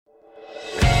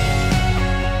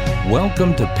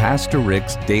Welcome to Pastor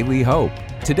Rick's Daily Hope.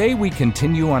 Today we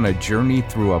continue on a journey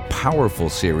through a powerful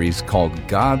series called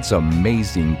God's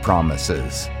Amazing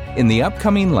Promises. In the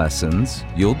upcoming lessons,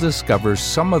 you'll discover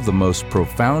some of the most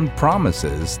profound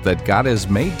promises that God has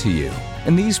made to you.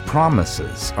 And these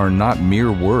promises are not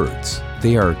mere words.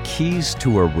 They are keys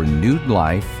to a renewed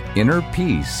life, inner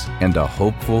peace, and a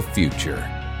hopeful future.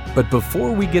 But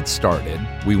before we get started,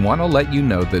 we want to let you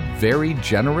know that very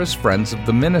generous friends of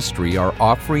the ministry are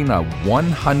offering a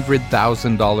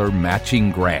 $100,000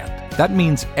 matching grant. That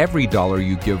means every dollar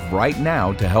you give right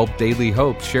now to help Daily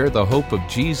Hope share the hope of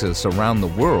Jesus around the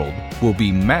world will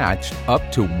be matched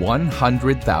up to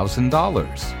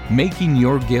 $100,000, making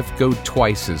your gift go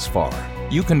twice as far.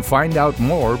 You can find out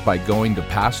more by going to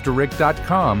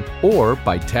PastorRick.com or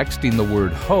by texting the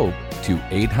word HOPE to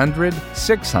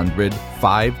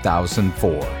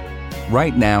 800-600-5004.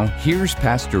 Right now, here's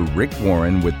Pastor Rick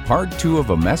Warren with part 2 of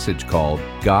a message called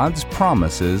God's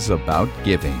Promises About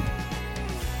Giving.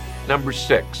 Number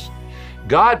 6,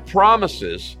 God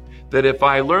promises that if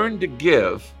I learn to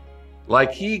give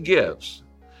like He gives,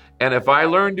 and if I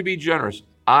learn to be generous,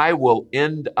 I will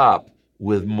end up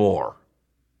with more.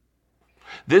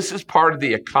 This is part of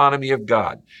the economy of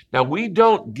God. Now, we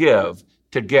don't give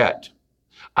to get.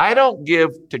 I don't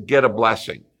give to get a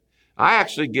blessing. I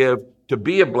actually give to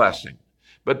be a blessing.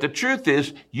 But the truth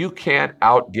is, you can't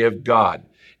outgive God.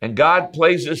 And God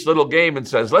plays this little game and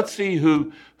says, let's see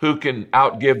who can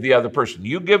outgive the other person.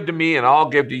 You give to me and I'll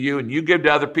give to you, and you give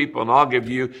to other people and I'll give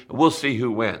to you, and we'll see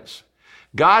who wins.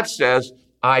 God says,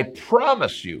 I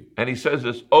promise you, and He says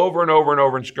this over and over and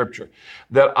over in Scripture,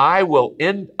 that I will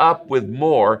end up with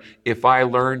more if I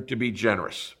learn to be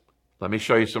generous. Let me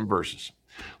show you some verses.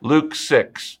 Luke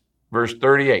 6, verse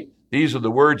 38. These are the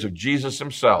words of Jesus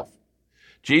Himself.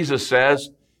 Jesus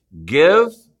says,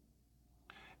 give,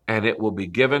 and it will be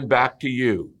given back to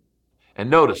you. And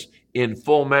notice, in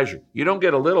full measure. You don't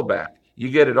get a little back. You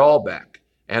get it all back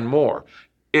and more.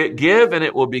 Give, and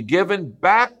it will be given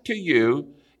back to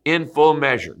you in full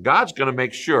measure. God's going to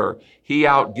make sure He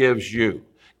outgives you.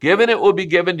 Given it will be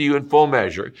given to you in full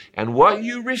measure, and what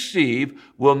you receive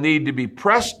will need to be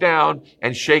pressed down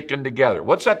and shaken together.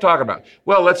 What's that talking about?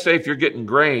 Well, let's say if you're getting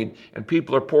grain and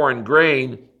people are pouring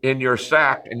grain in your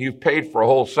sack and you've paid for a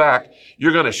whole sack,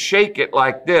 you're going to shake it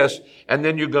like this, and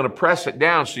then you're going to press it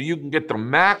down so you can get the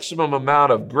maximum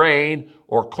amount of grain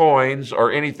or coins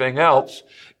or anything else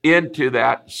into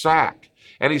that sack.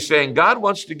 And He's saying, God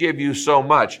wants to give you so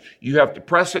much, you have to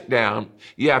press it down,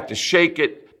 you have to shake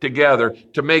it together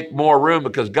to make more room,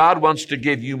 because God wants to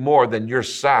give you more than your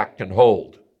sack can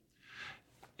hold.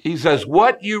 He says,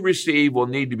 what you receive will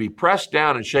need to be pressed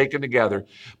down and shaken together,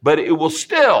 but it will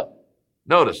still,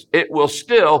 notice, it will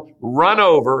still run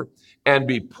over and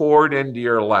be poured into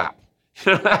your lap.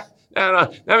 That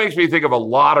makes me think of a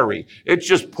lottery. It's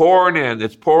just pouring in.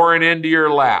 It's pouring into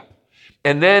your lap.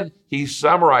 And then He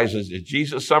summarizes it.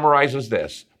 Jesus summarizes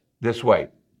this way.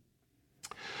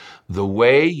 The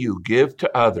way you give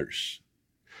to others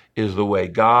is the way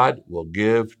God will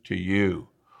give to you.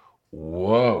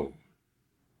 Whoa.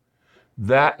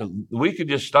 That we could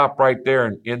just stop right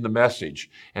there in the message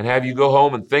and have you go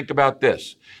home and think about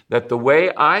this, that the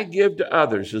way I give to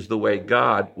others is the way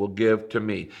God will give to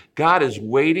me. God is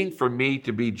waiting for me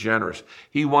to be generous.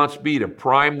 He wants me to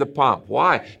prime the pump.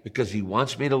 Why? Because He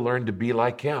wants me to learn to be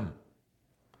like Him.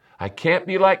 I can't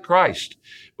be like Christ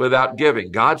without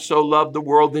giving. God so loved the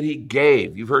world that He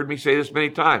gave. You've heard me say this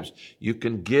many times. You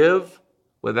can give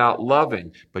without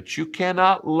loving, but you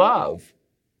cannot love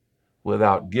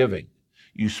without giving.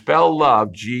 You spell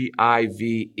love,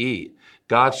 G-I-V-E.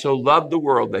 God so loved the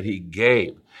world that He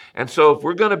gave. And so if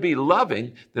we're going to be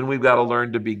loving, then we've got to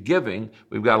learn to be giving.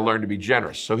 We've got to learn to be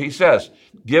generous. So He says,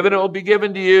 given it will be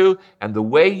given to you, and the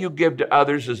way you give to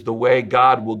others is the way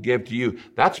God will give to you.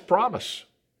 That's promise.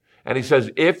 And He says,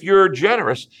 if you're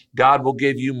generous, God will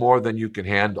give you more than you can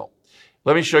handle.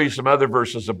 Let me show you some other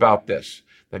verses about this,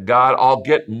 that God, I'll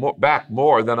get back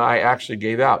more than I actually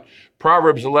gave out.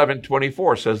 Proverbs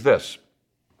 11:24 says this,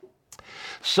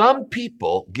 some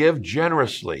people give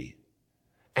generously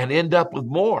and end up with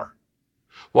more,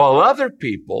 while other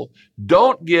people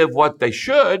don't give what they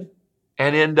should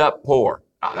and end up poor.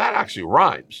 Now, that actually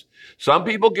rhymes. Some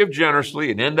people give generously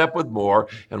and end up with more,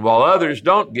 and while others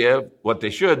don't give what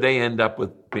they should, they end up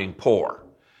with being poor.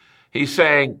 He's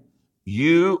saying,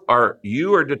 you are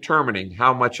determining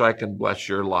how much I can bless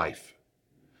your life.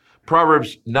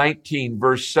 Proverbs 19,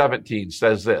 verse 17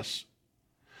 says this.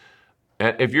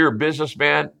 And if you're a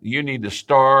businessman, you need to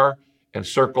star and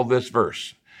circle this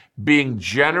verse. Being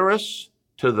generous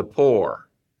to the poor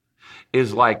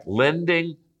is like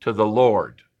lending to the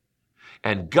Lord.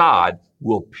 and God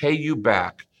will pay you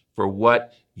back for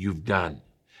what you've done.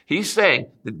 He's saying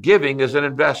that giving is an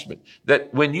investment,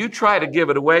 that when you try to give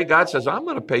it away, God says, I'm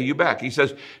going to pay you back. He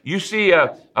says, you see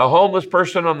a homeless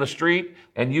person on the street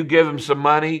and you give him some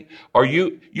money, or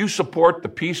you support the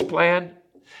peace plan.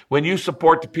 When you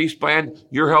support the peace plan,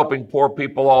 you're helping poor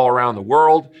people all around the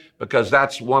world, because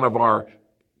that's one of our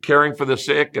caring for the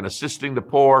sick and assisting the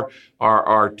poor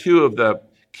are two of the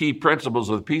key principles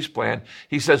of the peace plan.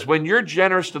 He says, when you're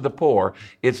generous to the poor,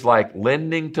 it's like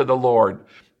lending to the Lord,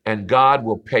 and God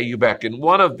will pay you back. In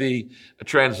one of the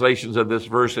translations of this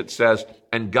verse, it says,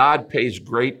 and God pays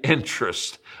great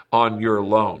interest on your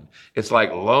loan. It's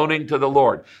like loaning to the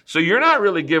Lord. So you're not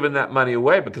really giving that money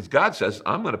away, because God says,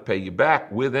 I'm going to pay you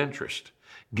back with interest.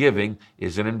 Giving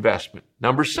is an investment.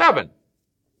 Number 7,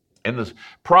 in the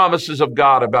promises of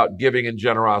God about giving and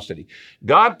generosity.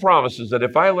 God promises that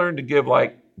if I learn to give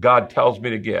like God tells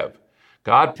me to give,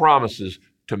 God promises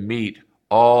to meet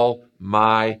all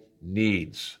my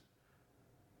needs.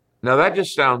 Now that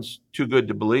just sounds too good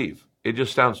to believe. It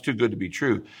just sounds too good to be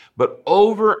true. But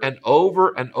over and over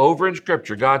and over in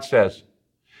Scripture, God says,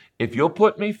 if you'll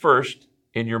put me first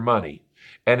in your money,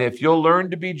 and if you'll learn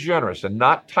to be generous and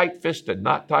not tight-fisted,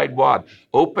 not tight-wad,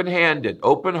 open-handed,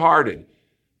 open-hearted,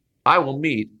 I will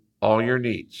meet all your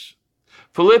needs.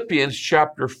 Philippians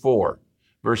chapter 4,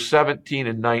 verse 17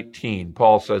 and 19,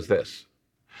 Paul says this,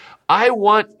 I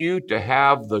want you to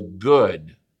have the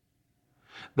good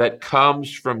that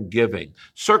comes from giving.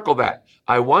 Circle that.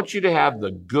 I want you to have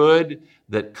the good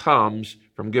that comes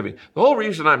from giving. The whole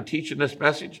reason I'm teaching this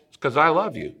message is because I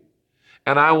love you.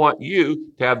 And I want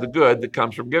you to have the good that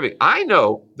comes from giving. I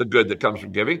know the good that comes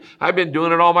from giving. I've been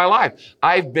doing it all my life.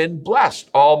 I've been blessed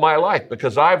all my life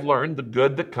because I've learned the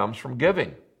good that comes from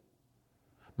giving.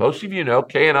 Most of you know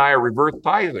Kay and I are reverse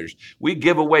tithers. We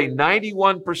give away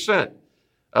 91%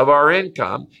 of our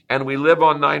income, and we live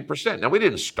on 9%. Now, we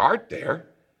didn't start there.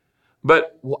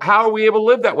 But how are we able to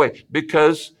live that way?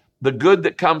 Because the good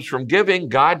that comes from giving,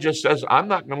 God just says, I'm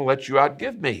not going to let you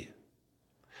outgive me.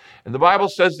 And the Bible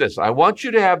says this, I want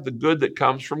you to have the good that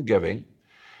comes from giving.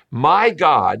 My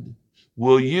God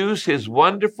will use his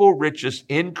wonderful riches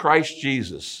in Christ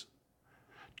Jesus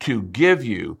to give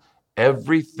you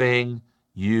everything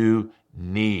you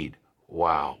need.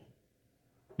 Wow.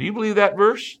 Do you believe that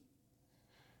verse?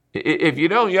 If you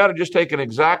don't, you ought to just take an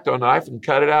X-Acto knife and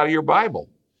cut it out of your Bible.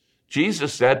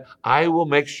 Jesus said, I will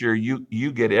make sure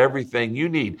you get everything you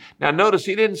need. Now notice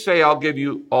he didn't say, I'll give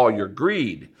you all your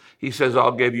greed. He says,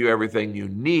 I'll give you everything you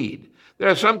need. There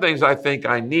are some things I think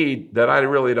I need that I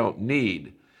really don't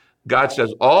need. God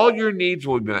says, all your needs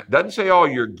will be met. Doesn't say all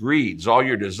your greeds, all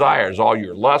your desires, all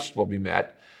your lusts will be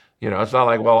met. You know, it's not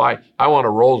like, well, I want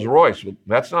a Rolls Royce. Well,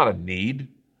 that's not a need.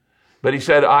 But he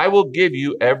said, I will give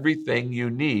you everything you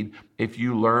need if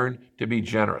you learn to be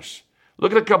generous.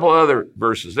 Look at a couple other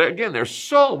verses. Again, there's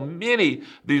so many of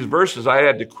these verses. I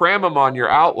had to cram them on your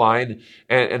outline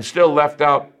and still left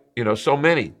out, so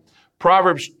many.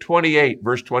 Proverbs 28,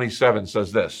 verse 27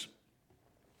 says this,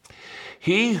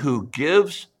 he who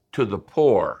gives to the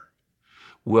poor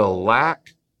will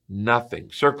lack nothing.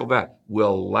 Circle that,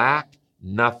 will lack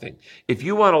nothing. If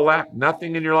you want to lack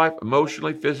nothing in your life,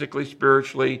 emotionally, physically,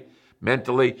 spiritually,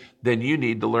 mentally, then you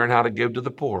need to learn how to give to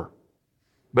the poor.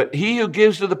 But he who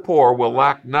gives to the poor will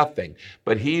lack nothing,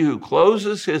 but he who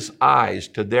closes his eyes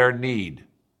to their needs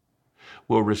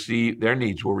will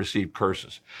receive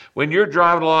curses. When you're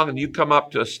driving along and you come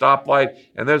up to a stoplight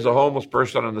and there's a homeless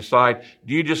person on the side,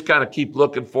 do you just kind of keep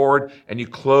looking forward and you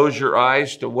close your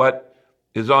eyes to what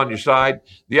is on your side?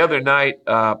 The other night,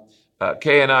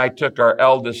 Kay and I took our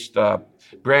eldest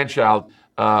grandchild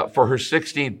for her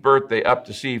 16th birthday up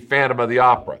to see Phantom of the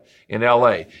Opera in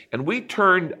L.A. And we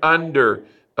turned under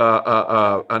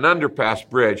an underpass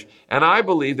bridge, and I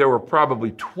believe there were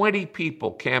probably 20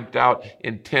 people camped out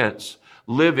in tents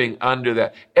living under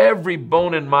that. Every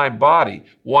bone in my body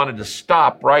wanted to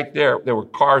stop right there. There were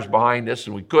cars behind us,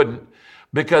 and we couldn't,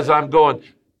 because I'm going,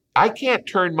 I can't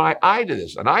turn my eye to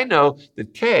this. And I know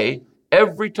that Kay,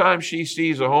 every time she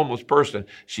sees a homeless person,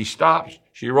 she stops,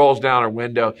 she rolls down her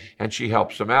window, and she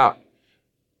helps them out.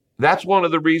 That's one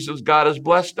of the reasons God has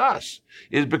blessed us,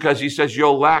 is because he says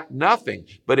you'll lack nothing.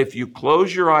 But if you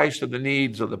close your eyes to the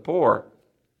needs of the poor,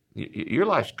 your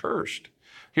life's cursed.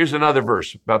 Here's another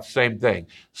verse about the same thing.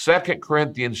 2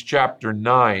 Corinthians chapter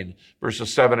 9,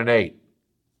 verses 7 and 8.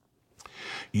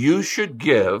 You should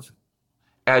give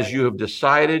as you have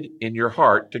decided in your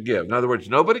heart to give. In other words,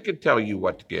 nobody can tell you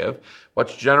what to give.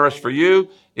 What's generous for you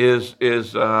is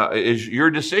your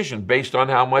decision based on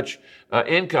how much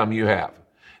income you have.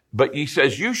 But he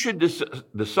says you should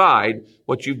decide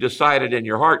what you've decided in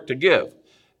your heart to give.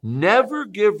 Never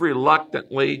give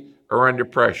reluctantly or under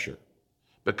pressure,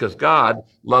 because God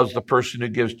loves the person who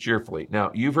gives cheerfully.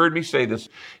 Now, you've heard me say this.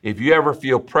 If you ever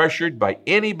feel pressured by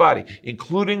anybody,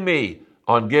 including me,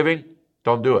 on giving,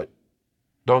 don't do it.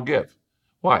 Don't give.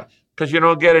 Why? Because you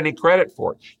don't get any credit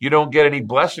for it. You don't get any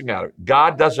blessing out of it.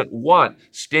 God doesn't want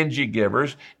stingy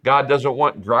givers. God doesn't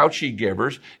want grouchy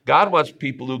givers. God wants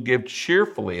people who give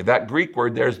cheerfully. That Greek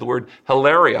word there is the word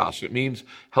hilarios. It means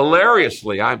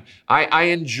hilariously. I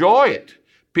enjoy it.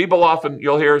 People often,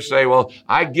 you'll hear say, well,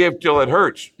 I give till it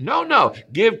hurts. No.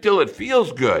 Give till it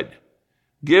feels good.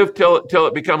 Give till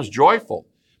it becomes joyful.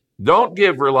 Don't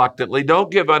give reluctantly.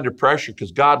 Don't give under pressure,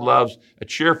 because God loves a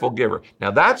cheerful giver.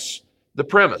 Now, that's the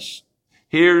premise.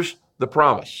 Here's the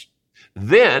promise.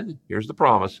 Then, here's the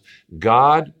promise.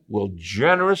 God will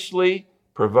generously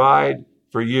provide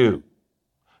for you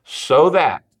so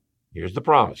that, here's the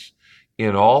promise,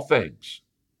 in all things,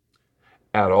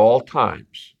 at all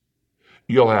times,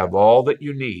 you'll have all that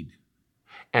you need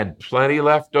and plenty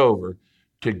left over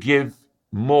to give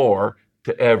more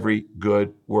to every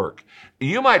good work.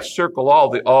 You might circle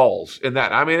all the alls in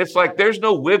that. I mean, it's like there's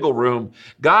no wiggle room.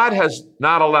 God has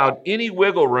not allowed any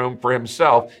wiggle room for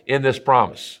himself in this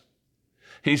promise.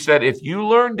 He said, if you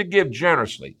learn to give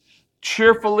generously,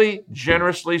 cheerfully,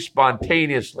 generously,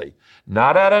 spontaneously,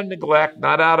 not out of neglect,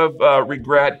 not out of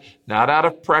regret, not out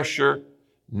of pressure,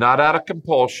 not out of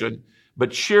compulsion,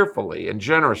 but cheerfully and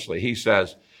generously, he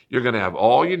says, you're going to have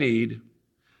all you need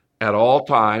at all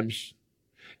times,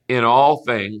 in all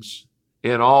things,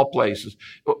 in all places.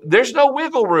 There's no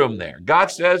wiggle room there.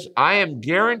 God says, I am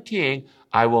guaranteeing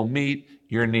I will meet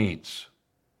your needs.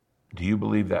 Do you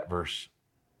believe that verse?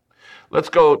 Let's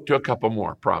go to a couple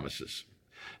more promises.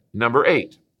 Number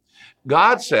 8,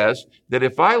 God says that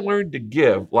if I learn to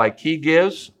give like he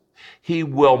gives, he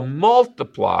will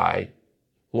multiply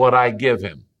what I give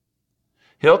him.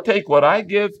 He'll take what I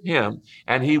give him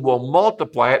and he will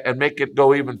multiply it and make it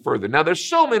go even further. Now, there's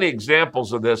so many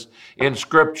examples of this in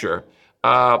Scripture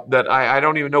that I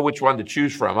don't even know which one to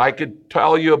choose from. I could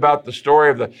tell you about the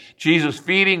story of Jesus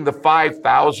feeding the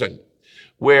 5,000,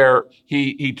 where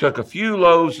he took a few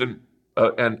loaves and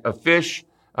a fish,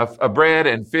 a bread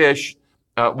and fish,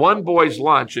 one boy's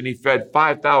lunch, and he fed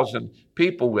 5,000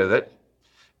 people with it.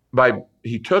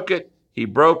 He took it, he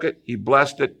broke it, he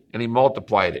blessed it, and he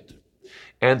multiplied it.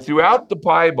 And throughout the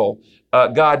Bible,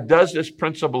 God does this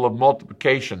principle of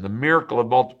multiplication, the miracle of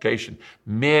multiplication,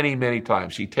 many, many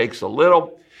times. He takes a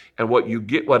little, and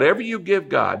whatever you give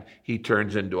God, he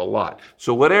turns into a lot.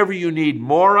 So whatever you need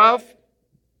more of,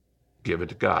 give it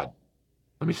to God.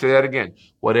 Let me say that again.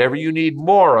 Whatever you need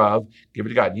more of, give it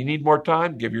to God. You need more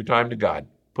time? Give your time to God.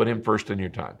 Put him first in your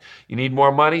time. You need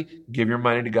more money? Give your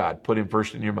money to God. Put him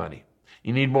first in your money.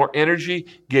 You need more energy?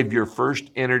 Give your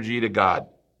first energy to God.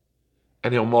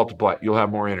 And he'll multiply it. You'll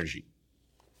have more energy.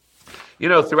 You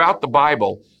know, throughout the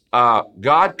Bible,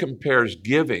 God compares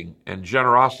giving and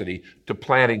generosity to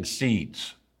planting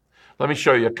seeds. Let me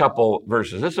show you a couple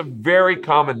verses. This is a very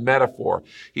common metaphor.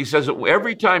 He says that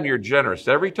every time you're generous,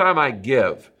 every time I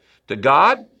give to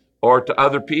God or to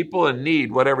other people in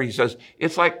need, whatever, he says,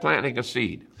 it's like planting a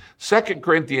seed. 2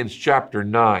 Corinthians chapter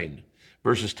 9,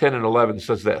 verses 10 and 11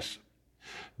 says this: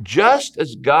 just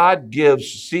as God gives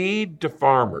seed to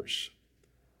farmers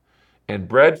and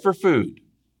bread for food,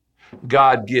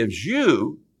 God gives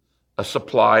you a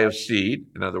supply of seed,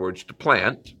 in other words, to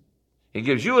plant. He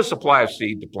gives you a supply of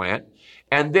seed to plant,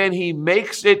 and then he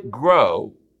makes it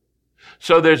grow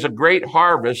so there's a great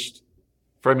harvest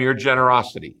from your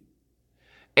generosity.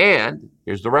 And,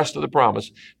 here's the rest of the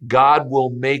promise, God will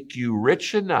make you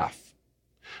rich enough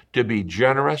to be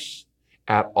generous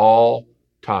at all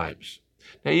times.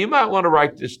 Now, you might want to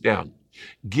write this down.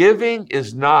 Giving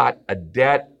is not a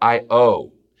debt I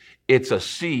owe. It's a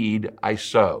seed I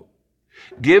sow.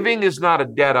 Giving is not a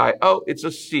debt I owe. It's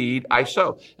a seed I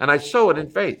sow. And I sow it in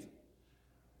faith.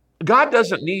 God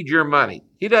doesn't need your money.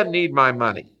 He doesn't need my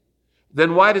money.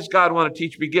 Then why does God want to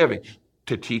teach me giving?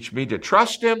 To teach me to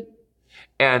trust him,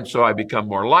 and so I become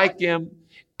more like him,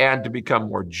 and to become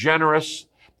more generous.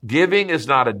 Giving is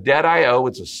not a debt I owe.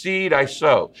 It's a seed I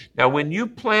sow. Now, when you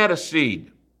plant a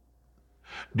seed,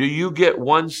 do you get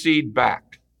one seed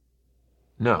back?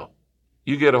 No.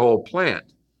 You get a whole plant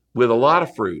with a lot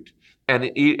of fruit. And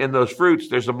in those fruits,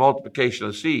 there's a multiplication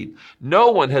of seed.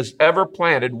 No one has ever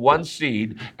planted one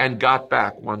seed and got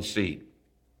back one seed.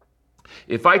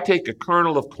 If I take a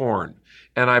kernel of corn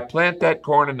and I plant that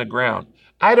corn in the ground,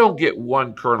 I don't get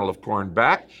one kernel of corn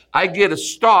back. I get a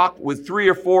stalk with 3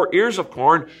 or 4 ears of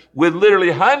corn with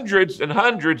literally hundreds and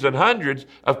hundreds and hundreds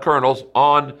of kernels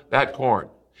on that corn.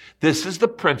 This is the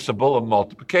principle of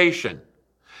multiplication.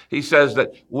 He says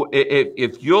that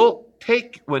if you'll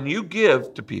take, when you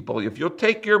give to people, if you'll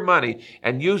take your money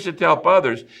and use it to help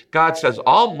others, God says,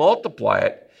 I'll multiply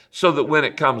it so that when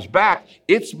it comes back,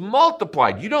 it's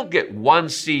multiplied. You don't get one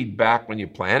seed back when you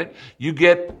plant it. You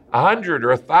get 100 or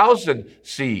 1,000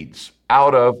 seeds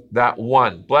out of that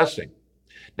one blessing.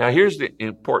 Now, here's the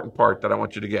important part that I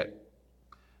want you to get.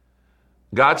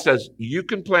 God says, you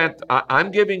can plant,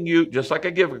 I'm giving you, just like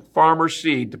I give a farmer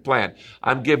seed to plant,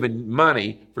 I'm giving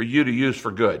money for you to use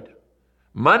for good.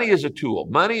 Money is a tool.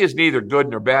 Money is neither good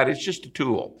nor bad. It's just a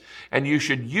tool. And you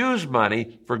should use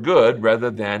money for good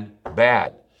rather than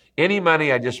bad. Any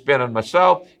money I just spend on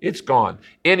myself, it's gone.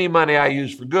 Any money I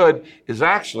use for good is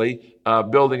actually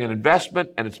building an investment,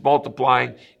 and it's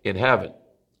multiplying in heaven.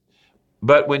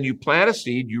 But when you plant a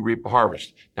seed, you reap a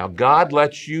harvest. Now, God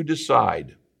lets you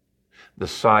decide the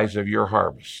size of your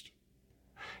harvest.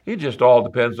 It just all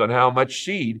depends on how much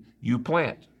seed you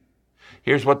plant.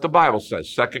 Here's what the Bible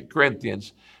says, 2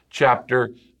 Corinthians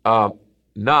chapter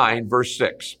 9, verse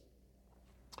 6.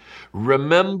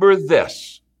 Remember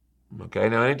this. Okay,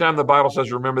 now anytime the Bible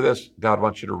says remember this, God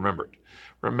wants you to remember it.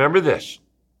 Remember this.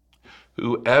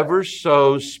 Whoever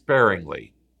sows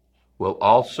sparingly will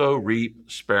also reap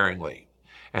sparingly.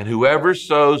 And whoever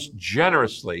sows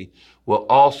generously will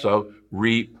also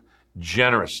reap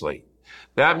generously.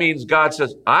 That means God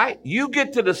says, you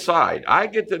get to decide. I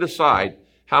get to decide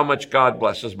how much God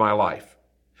blesses my life.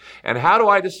 And how do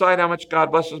I decide how much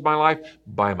God blesses my life?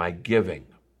 By my giving.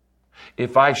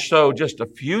 If I sow just a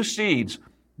few seeds,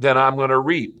 then I'm going to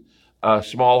reap a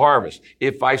small harvest.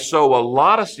 If I sow a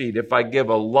lot of seed, if I give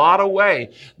a lot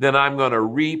away, then I'm going to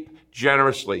reap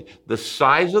generously. The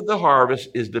size of the harvest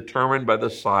is determined by the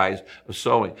size of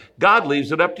sowing. God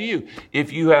leaves it up to you.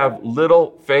 If you have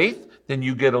little faith, then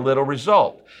you get a little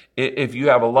result. If you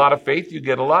have a lot of faith, you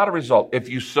get a lot of result. If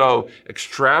you sow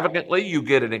extravagantly, you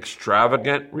get an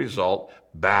extravagant result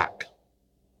back.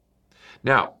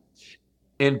 Now,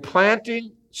 in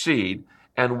planting seed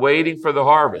and waiting for the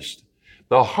harvest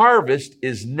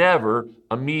is never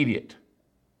immediate.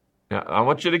 Now, I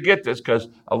want you to get this because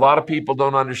a lot of people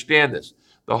don't understand this.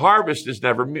 The harvest is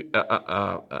never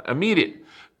immediate.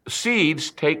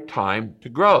 Seeds take time to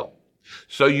grow.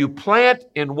 So you plant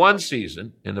in one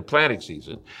season, in the planting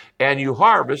season, and you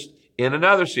harvest in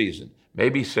another season,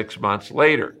 maybe 6 months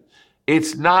later.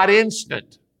 It's not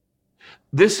instant.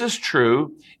 This is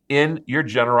true in your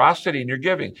generosity and your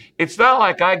giving. It's not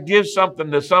like I give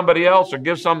something to somebody else or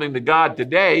give something to God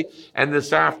today, and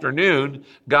this afternoon,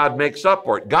 God makes up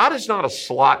for it. God is not a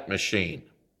slot machine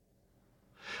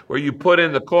where you put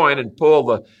in the coin and pull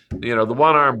the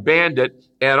one-armed bandit,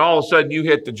 and all of a sudden you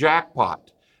hit the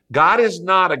jackpot. God is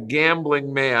not a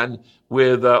gambling man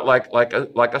with like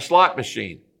a slot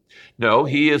machine. No,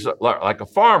 he is like a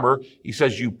farmer. He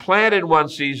says you plant in one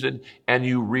season and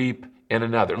you reap in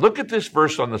another. Look at this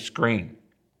verse on the screen.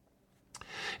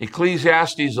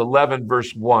 Ecclesiastes 11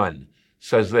 verse 1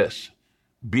 says this,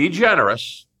 be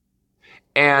generous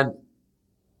and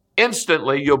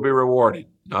instantly you'll be rewarded.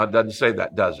 No, it doesn't say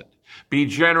that, does it? Be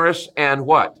generous and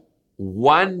what?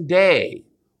 One day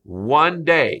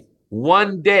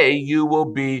you will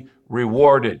be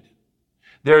rewarded.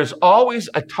 There's always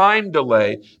a time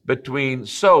delay between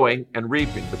sowing and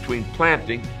reaping, between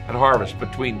planting and harvest,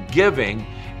 between giving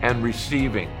and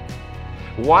receiving.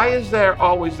 Why is there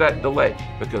always that delay?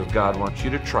 Because God wants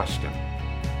you to trust Him.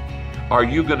 Are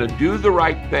you going to do the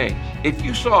right thing? If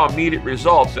you saw immediate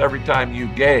results every time you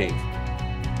gave,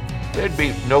 there'd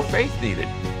be no faith needed.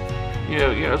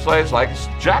 It's like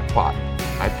a jackpot.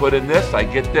 I put in this, I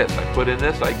get this. I put in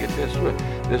this, I get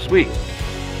this week.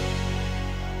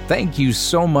 Thank you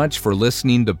so much for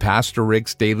listening to Pastor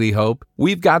Rick's Daily Hope.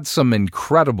 We've got some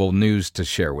incredible news to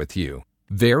share with you.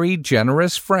 Very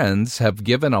generous friends have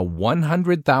given a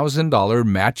 $100,000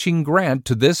 matching grant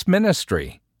to this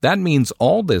ministry. That means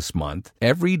all this month,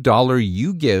 every dollar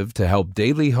you give to help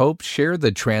Daily Hope share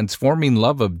the transforming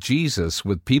love of Jesus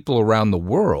with people around the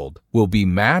world will be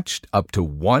matched up to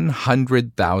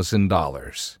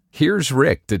 $100,000. Here's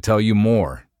Rick to tell you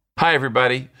more. Hi,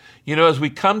 everybody. As we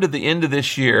come to the end of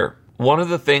this year, one of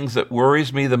the things that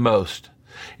worries me the most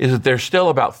is that there's still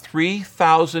about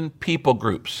 3,000 people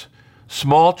groups,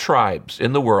 small tribes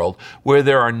in the world where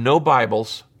there are no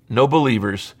Bibles, no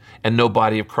believers, and no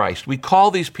body of Christ. We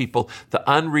call these people the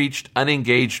unreached,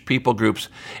 unengaged people groups,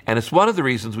 and it's one of the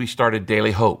reasons we started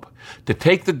Daily Hope, to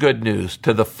take the good news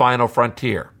to the final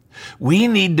frontier. We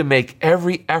need to make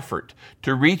every effort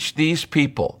to reach these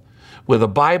people with a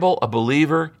Bible, a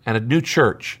believer, and a new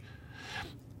church.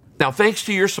 Now, thanks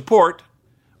to your support,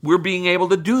 we're being able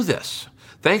to do this.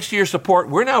 Thanks to your support,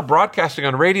 we're now broadcasting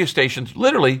on radio stations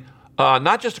literally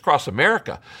not just across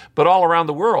America, but all around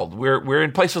the world. We're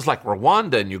in places like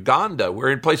Rwanda and Uganda. We're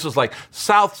in places like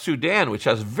South Sudan, which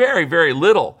has very, very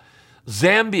little.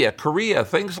 Zambia, Korea,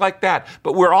 things like that.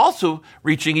 But we're also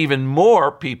reaching even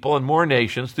more people and more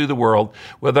nations through the world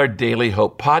with our Daily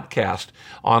Hope podcast.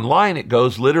 Online, it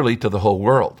goes literally to the whole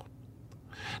world.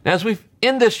 Now, as we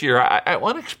end this year, I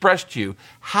want to express to you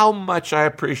how much I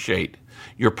appreciate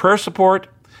your prayer support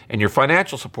and your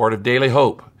financial support of Daily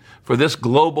Hope for this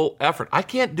global effort. I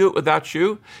can't do it without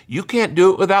you. You can't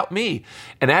do it without me.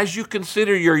 And as you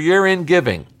consider your year-end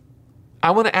giving,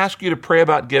 I want to ask you to pray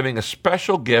about giving a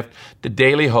special gift to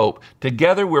Daily Hope.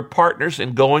 Together, we're partners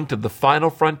in going to the final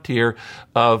frontier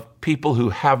of people who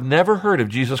have never heard of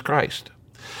Jesus Christ.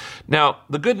 Now,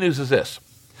 the good news is this.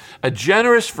 A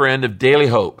generous friend of Daily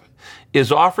Hope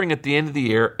is offering at the end of the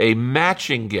year a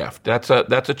matching gift. That's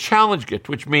a challenge gift,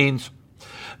 which means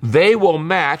they will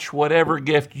match whatever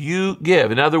gift you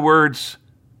give. In other words,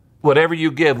 whatever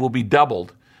you give will be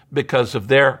doubled because of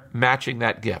their matching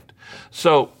that gift.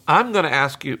 So I'm going to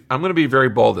ask you, I'm going to be very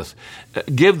bold this.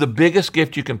 Give the biggest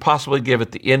gift you can possibly give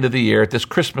at the end of the year, at this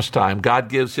Christmas time. God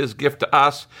gives his gift to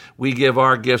us. We give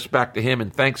our gifts back to him in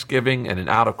Thanksgiving, and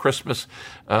out of Christmas,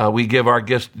 we give our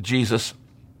gifts to Jesus.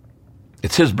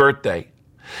 It's his birthday.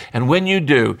 And when you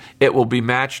do, it will be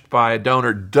matched by a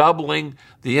donor doubling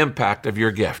the impact of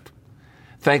your gift.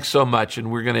 Thanks so much,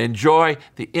 and we're going to enjoy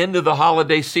the end of the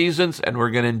holiday seasons, and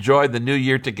we're going to enjoy the new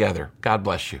year together. God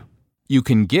bless you. You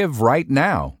can give right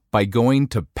now by going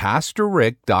to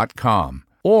PastorRick.com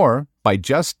or by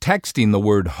just texting the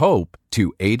word HOPE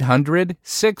to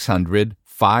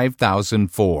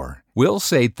 800-600-5004. We'll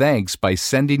say thanks by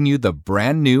sending you the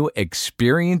brand new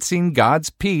Experiencing God's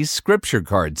Peace scripture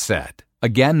card set.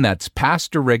 Again, that's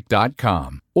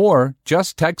PastorRick.com, or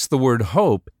just text the word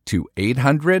HOPE to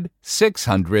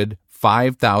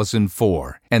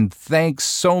 800-600-5004. And thanks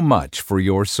so much for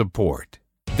your support.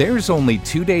 There's only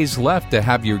 2 days left to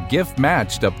have your gift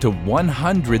matched up to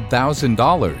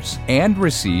 $100,000 and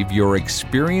receive your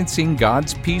Experiencing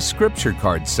God's Peace scripture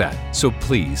card set. So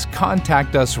please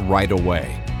contact us right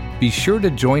away. Be sure to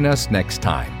join us next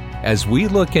time as we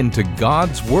look into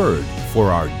God's Word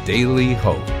for our daily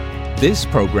hope. This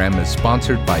program is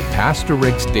sponsored by Pastor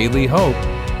Rick's Daily Hope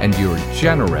and your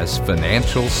generous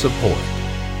financial support.